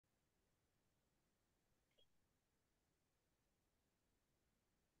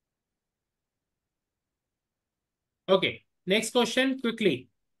Okay. Next question quickly.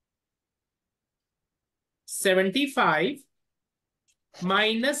 75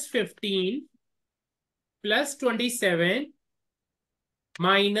 minus 15 plus 27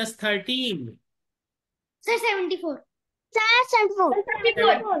 minus 13. Sir, 74. Sir,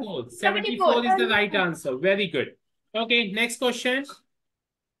 74. 74 is the right answer. Very good. Okay, next question.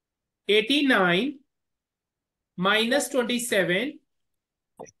 89 minus 27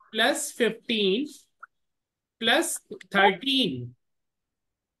 plus 15 plus 13.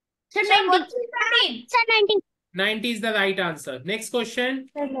 Sir, 90. Sir, 90. 90 is the right answer. Next question.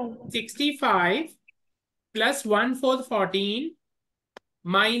 65 plus 1 4 14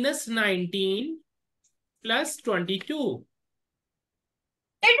 minus 19 plus 22.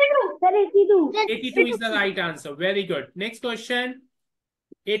 82. Sir, 82. 82 is the right answer. Very good. Next question.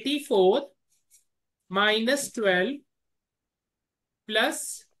 84 minus 12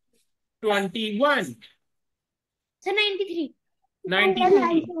 plus 21. Sir, 93.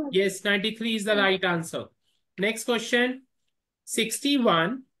 93. Yes, 93 is the right answer. Next question.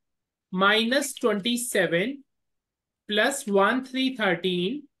 61 minus 27 plus 1 3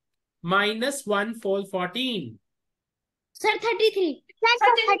 13 minus 1 4 14. Sir, 33. Sir,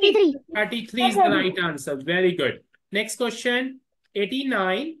 33. 33 is the right answer. Very good. Next question.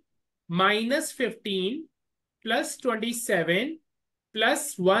 89 minus 15 plus 27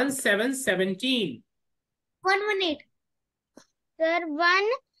 plus 1 7 17. 118. Sir,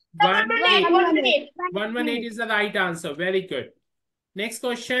 118. 118 is the right answer. Very good. Next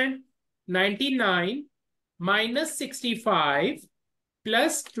question. 99 minus 65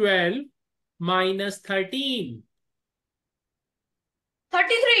 plus 12 minus 13.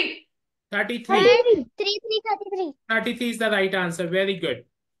 33. 33. 33. 33 is the right answer. Very good.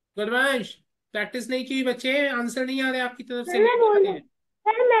 Gurvansh practice नहीं की बच्चे, answer नहीं आ रहे आपकी तरफ से।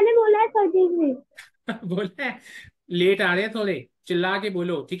 मैंने बोला है 33। बोला है, लेट आ रहे हैं थोड़े, चिल्ला के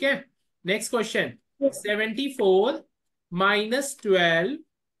बोलो, ठीक है। Next question. 74 minus 12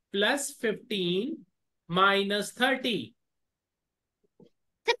 plus 15 minus 30.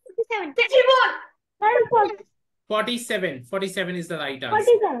 47. 47 is the right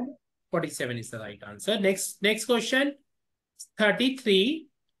answer. 47 is the right answer. Next question. 33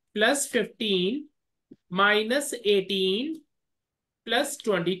 plus 15 minus 18 plus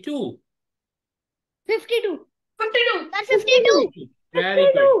 22. 52. 52.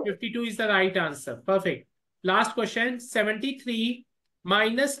 Very good. 52 is the right answer. Perfect. Last question. 73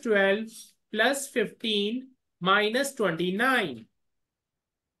 minus 12 plus 15 minus 29.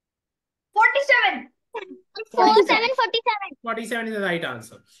 47. 47 is the right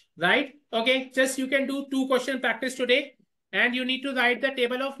answer. Right? Okay. Just you can do 2 question practice today. And you need to write the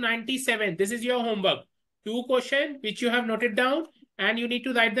table of 97. This is your homework. 2 question which you have noted down. And you need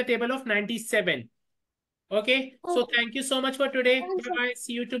to write the table of 97. Okay. So thank you so much for today. Bye-bye.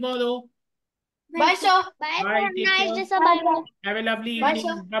 See you tomorrow. Bye, sir. Bye. Take care. Nice day, sir. Bye. Have a lovely Bye, evening.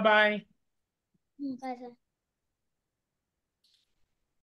 sir. Bye-bye. Bye, sir.